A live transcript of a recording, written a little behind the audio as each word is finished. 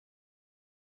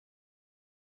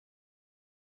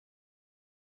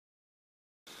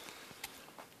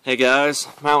Hey guys,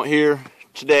 I'm out here.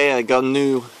 Today I got a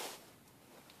new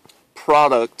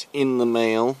product in the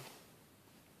mail.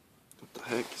 What the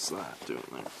heck is that doing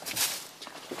there?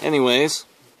 Anyways,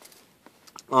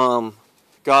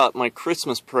 got my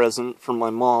Christmas present from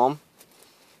my mom.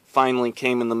 Finally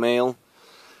came in the mail.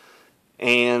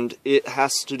 And it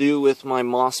has to do with my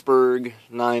Mossberg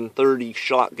 930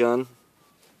 shotgun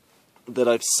that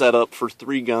I've set up for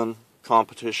 3-gun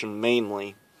competition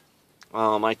mainly.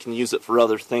 I can use it for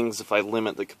other things if I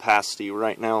limit the capacity.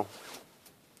 Right now,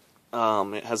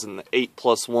 it has an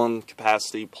 8+1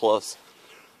 capacity, plus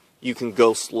you can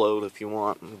ghost load if you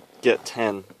want and get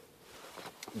 10.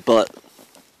 But,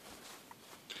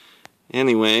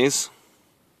 anyways,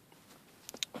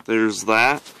 there's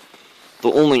that.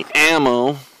 The only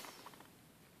ammo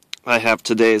I have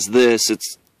today is this.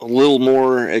 It's a little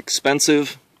more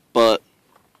expensive, but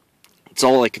it's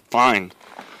all I could find.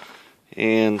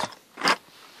 And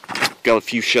got a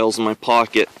few shells in my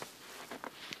pocket.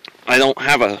 I don't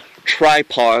have a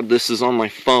tripod. This is on my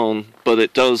phone, but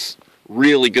it does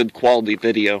really good quality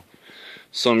video,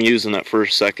 so I'm using it for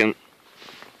a second.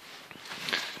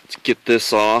 Let's get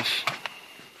this off.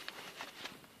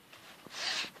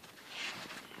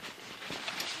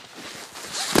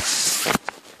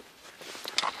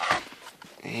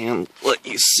 And let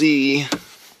you see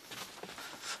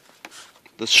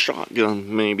the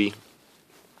shotgun, maybe.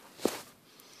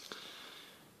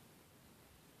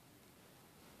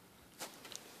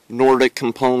 Nordic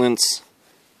Components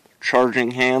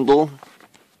charging handle.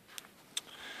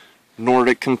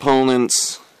 Nordic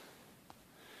Components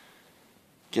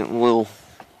getting a little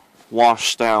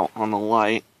washed out on the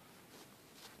light.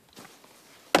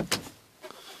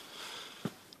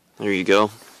 There you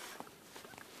go.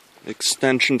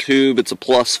 Extension tube, it's a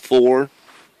 +4.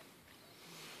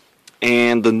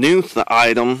 And the new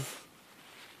item,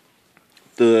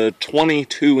 the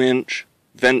 22-inch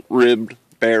vent-ribbed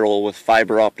barrel with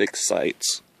fiber optic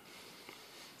sights.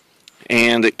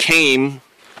 And it came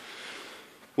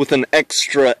with an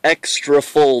extra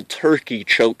full turkey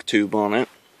choke tube on it.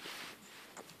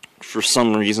 For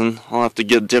some reason, I'll have to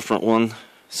get a different one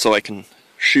so I can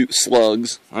shoot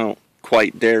slugs. I don't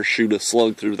quite dare shoot a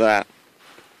slug through that.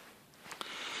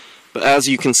 But as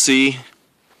you can see,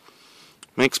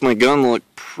 makes my gun look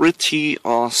pretty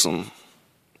awesome.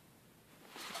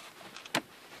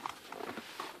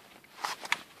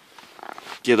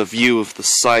 Get a view of the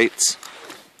sights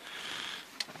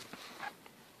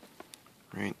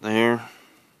right there,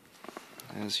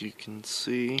 as you can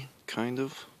see, kind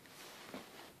of.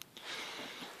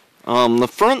 The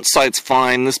front sight's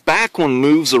fine. This back one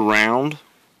moves around.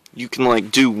 You can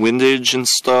like do windage and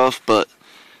stuff, but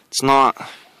it's not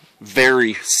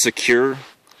very secure,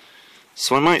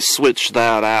 so I might switch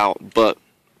that out. But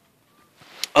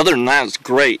other than that, it's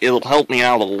great. It'll help me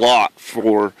out a lot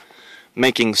for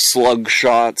making slug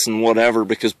shots and whatever,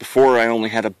 because before I only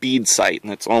had a bead sight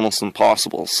and it's almost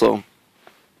impossible. So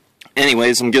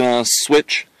anyways, I'm gonna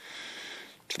switch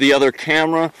to the other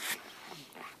camera,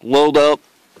 load up,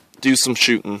 do some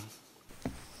shooting.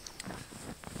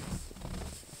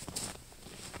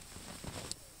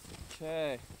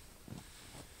 Okay,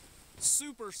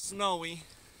 super snowy,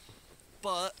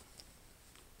 but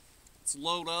let's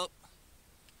load up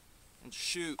and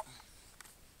shoot.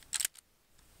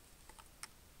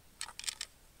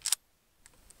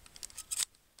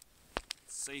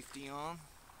 Safety on.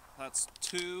 That's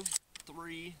 2,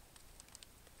 3,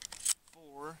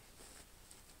 4,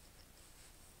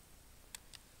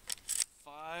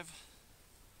 5,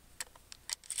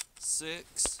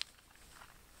 6,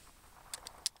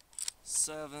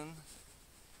 7,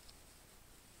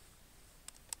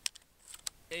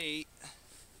 8,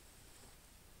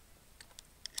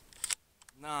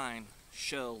 9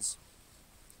 shells.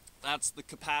 That's the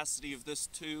capacity of this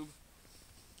tube.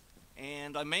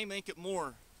 And I may make it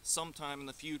more sometime in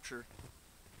the future.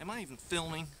 Am I even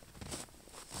filming?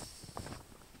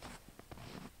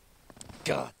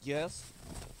 God, yes.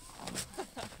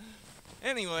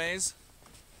 Anyways,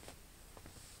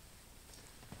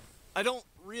 I don't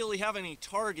really have any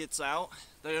targets out.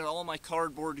 All my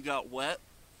cardboard got wet.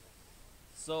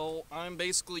 So I'm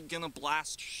basically gonna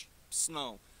blast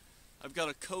snow. I've got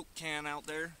a Coke can out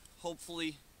there.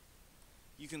 Hopefully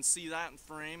you can see that in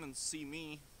frame and see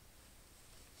me.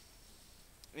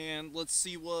 And let's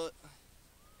see what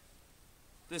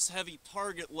this heavy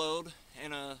target load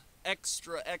and a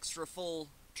extra full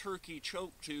turkey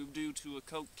choke tube do to a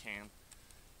Coke can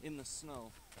in the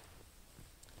snow.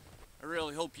 I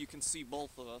really hope you can see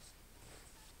both of us.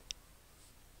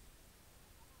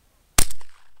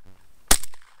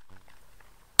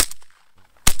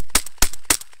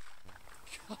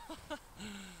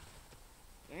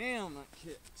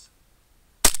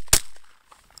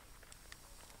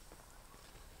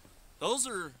 Those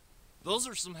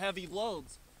are some heavy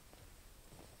loads.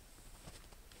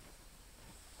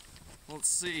 Let's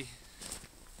see.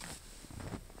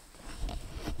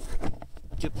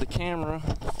 Get the camera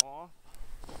off.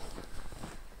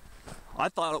 I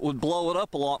thought it would blow it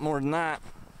up a lot more than that.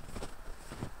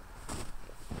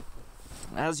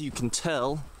 As you can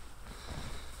tell,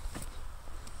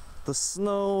 the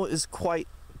snow is quite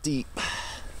deep.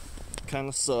 Kind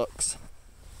of sucks.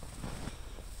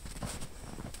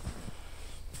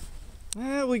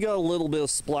 Yeah, we got a little bit of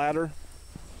splatter.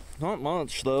 Not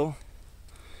much though.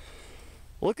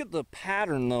 Look at the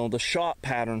pattern though, the shot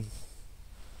pattern.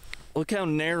 Look how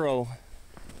narrow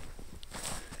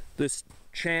this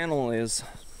channel is.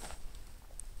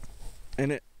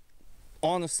 And it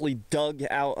honestly dug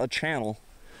out a channel.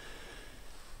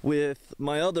 With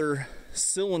my other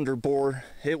cylinder bore,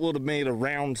 it would have made a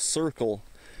round circle.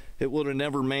 It would have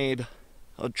never made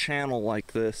a channel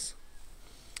like this.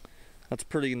 That's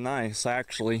pretty nice,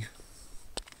 actually.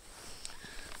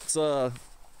 Let's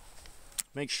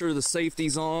make sure the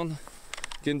safety's on.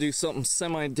 Gonna do something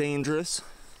semi-dangerous.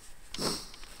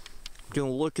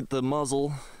 Gonna look at the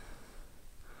muzzle.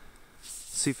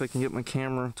 See if I can get my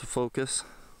camera to focus.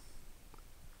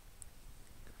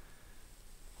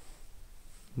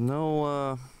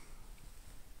 No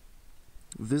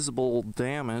visible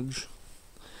damage.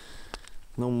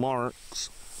 No marks.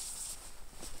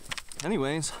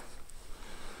 Anyways,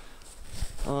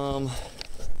 I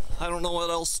don't know what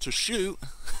else to shoot.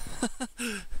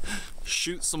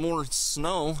 Shoot some more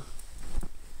snow.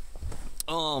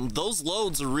 Those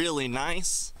loads are really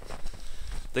nice.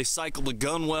 They cycle the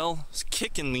gun well. It's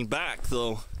kicking me back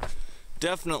though.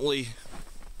 Definitely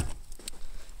a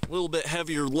little bit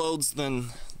heavier loads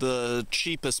than the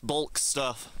cheapest bulk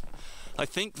stuff. I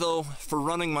think though, for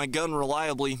running my gun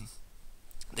reliably,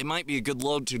 they might be a good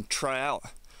load to try out.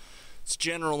 It's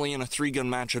generally in a 3-gun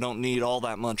match, I don't need all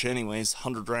that much anyways,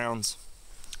 100 rounds.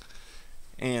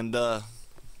 And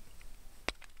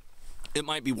it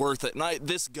might be worth it. And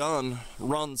this gun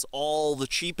runs all the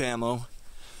cheap ammo.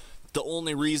 The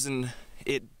only reason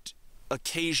it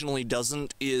occasionally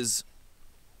doesn't is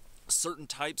certain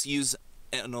types use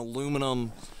an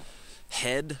aluminum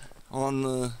head on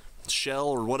the shell,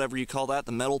 or whatever you call that.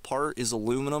 The metal part is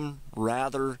aluminum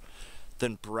rather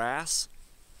than brass,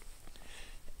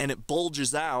 and it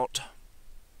bulges out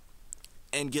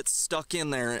and gets stuck in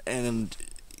there, and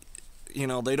you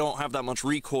know, they don't have that much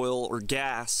recoil or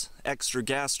gas, extra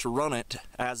gas to run it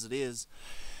as it is.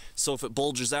 So if it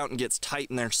bulges out and gets tight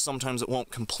in there, sometimes it won't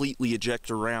completely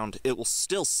eject around. It will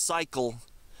still cycle,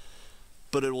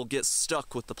 but it will get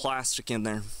stuck with the plastic in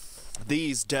there.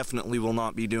 These definitely will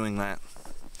not be doing that.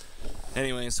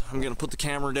 Anyways, I'm gonna put the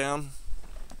camera down,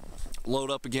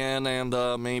 load up again, and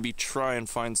maybe try and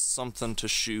find something to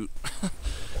shoot.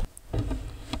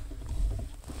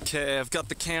 Okay, I've got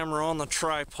the camera on the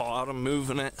tripod, I'm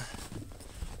moving it.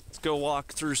 Let's go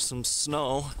walk through some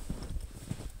snow.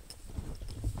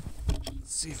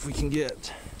 Let's see if we can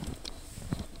get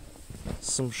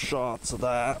some shots of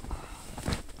that.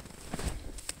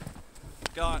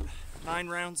 Got 9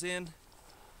 rounds in,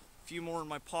 a few more in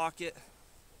my pocket.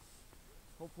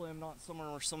 Hopefully I'm not somewhere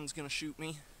where someone's gonna shoot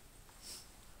me.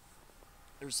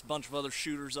 There's a bunch of other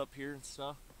shooters up here and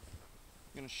stuff.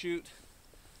 I'm gonna shoot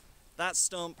that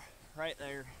stump right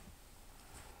there.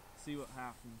 See what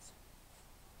happens.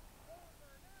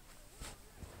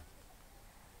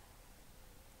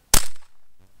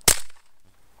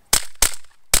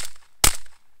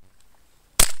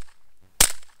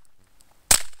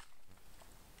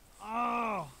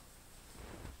 Oh!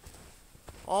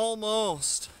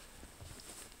 Almost.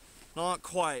 Not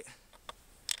quite.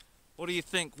 What do you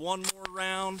think? One more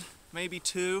round, maybe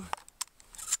 2?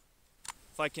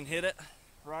 If I can hit it,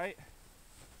 right?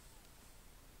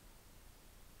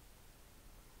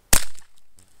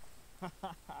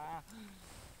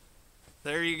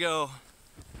 There you go.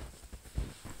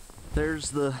 There's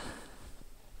the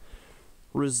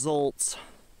results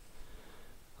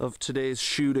of today's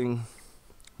shooting.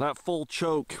 That full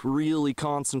choke really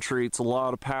concentrates a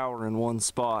lot of power in one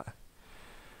spot.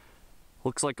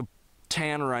 Looks like a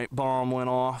tannerite bomb went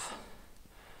off.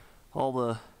 All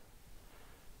the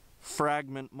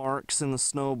fragment marks in the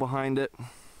snow behind it.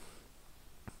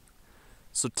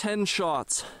 So 10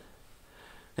 shots.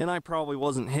 And I probably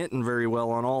wasn't hitting very well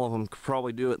on all of them. Could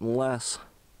probably do it in less.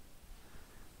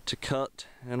 To cut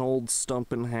an old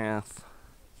stump in half.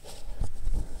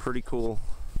 Pretty cool.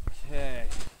 Okay.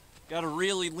 Gotta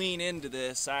really lean into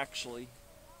this, actually.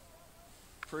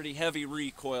 Pretty heavy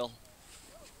recoil.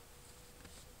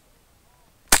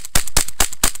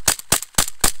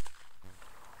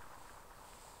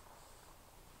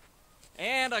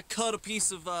 And I cut a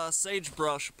piece of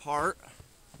sagebrush apart.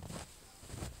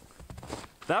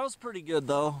 That was pretty good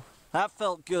though. That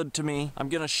felt good to me. I'm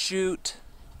gonna shoot,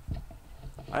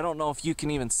 I don't know if you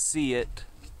can even see it,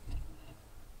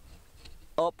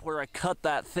 up where I cut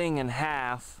that thing in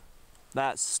half,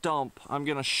 that stump. I'm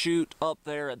gonna shoot up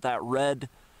there at that red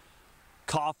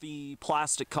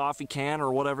plastic coffee can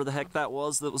or whatever the heck that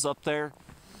was up there.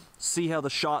 See how the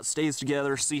shot stays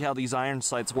together, see how these iron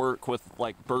sights work with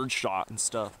like bird shot and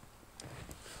stuff.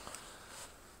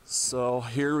 So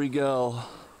here we go.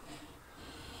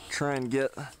 Try and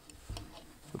get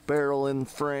the barrel in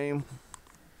frame.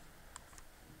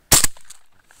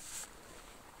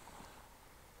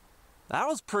 That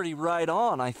was pretty right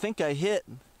on. I think I hit.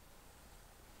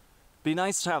 Be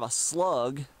nice to have a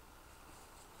slug.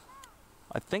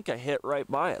 I think I hit right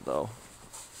by it though.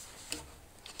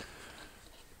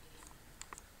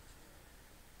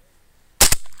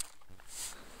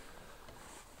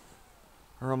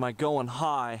 Or am I going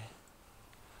high?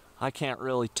 I can't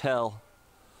really tell.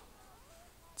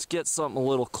 Let's get something a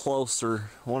little closer.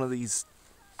 One of these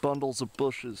bundles of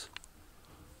bushes.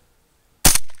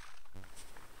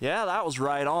 Yeah, that was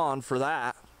right on for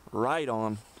that. Right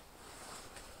on.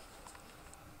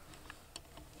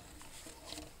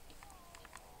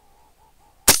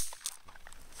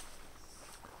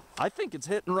 I think it's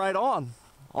hitting right on,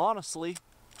 honestly.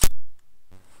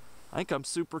 I think I'm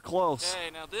super close. Okay,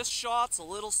 now this shot's a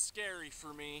little scary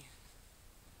for me,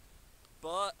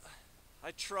 but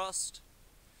I trust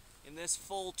in this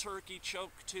full turkey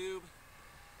choke tube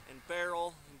and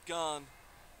barrel and gun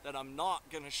that I'm not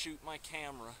gonna shoot my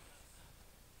camera.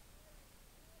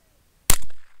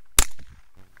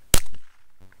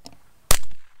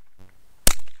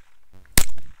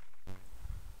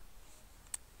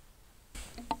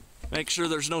 Make sure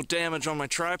there's no damage on my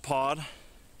tripod.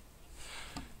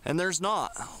 And there's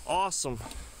not. Awesome.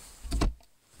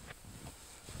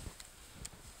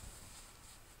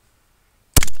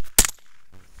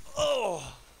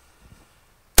 Oh!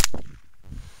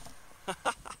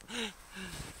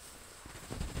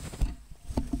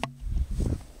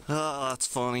 Oh, that's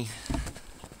funny.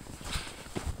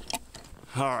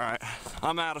 Alright,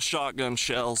 I'm out of shotgun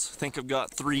shells. I think I've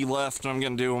got 3 left and I'm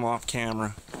gonna do them off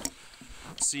camera.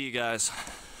 See you guys.